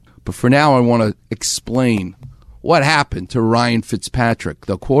But for now, I want to explain what happened to Ryan Fitzpatrick,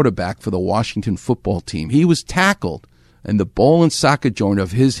 the quarterback for the Washington football team. He was tackled, and the ball and socket joint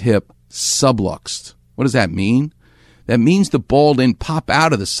of his hip subluxed. What does that mean? That means the ball didn't pop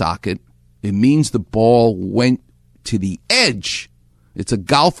out of the socket. It means the ball went to the edge. It's a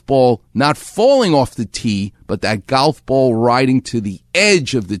golf ball not falling off the tee, but that golf ball riding to the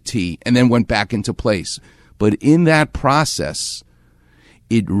edge of the tee and then went back into place. But in that process,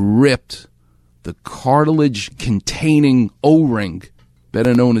 it ripped the cartilage-containing O-ring,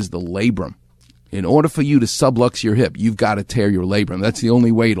 better known as the labrum. In order for you to sublux your hip, you've got to tear your labrum. That's the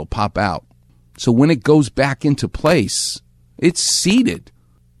only way it'll pop out. So when it goes back into place, it's seated.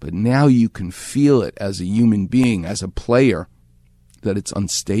 But now you can feel it as a human being, as a player, that it's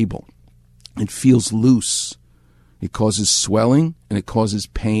unstable. It feels loose. It causes swelling and it causes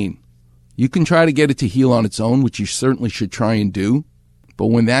pain. You can try to get it to heal on its own, which you certainly should try and do. But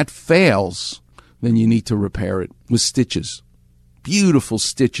when that fails, then you need to repair it with stitches. Beautiful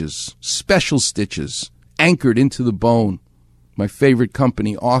stitches, special stitches, anchored into the bone. My favorite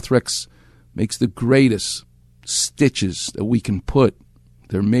company, Arthrex, makes the greatest stitches that we can put.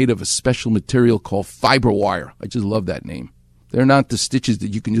 They're made of a special material called fiber wire. I just love that name. They're not the stitches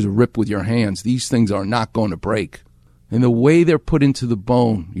that you can just rip with your hands. These things are not going to break. And the way they're put into the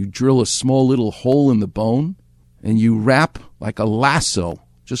bone, you drill a small little hole in the bone, and you wrap like a lasso,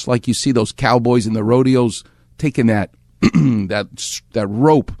 just like you see those cowboys in the rodeos taking that that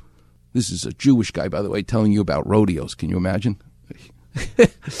rope. This is a Jewish guy, by the way, telling you about rodeos. Can you imagine?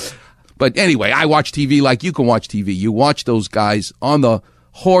 But anyway, I watch TV like you can watch TV. You watch those guys on the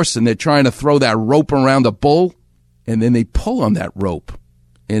horse, and they're trying to throw that rope around the bull, and then they pull on that rope,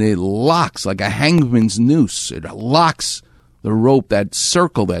 and it locks like a hangman's noose. It locks the rope, that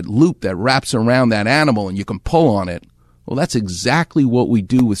circle, that loop that wraps around that animal, and you can pull on it. Well, that's exactly what we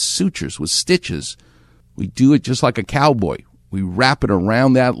do with sutures, with stitches. We do it just like a cowboy. We wrap it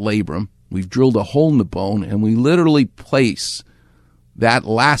around that labrum. We've drilled a hole in the bone, and we literally place that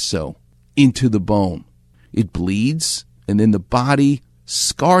lasso into the bone. It bleeds, and then the body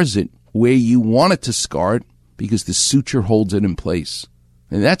scars it where you want it to scar it because the suture holds it in place.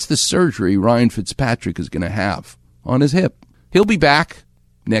 And that's the surgery Ryan Fitzpatrick is going to have on his hip. He'll be back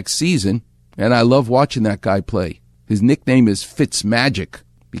next season, and I love watching that guy play. His nickname is Fitzmagic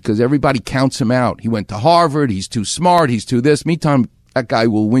because everybody counts him out. He went to Harvard. He's too smart. He's too this. Meantime, that guy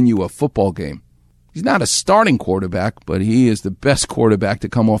will win you a football game. He's not a starting quarterback, but he is the best quarterback to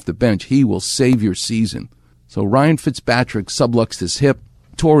come off the bench. He will save your season. So Ryan Fitzpatrick subluxed his hip,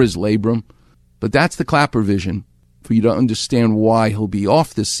 tore his labrum, but that's the Clapper vision for you to understand why he'll be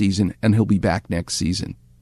off this season and he'll be back next season.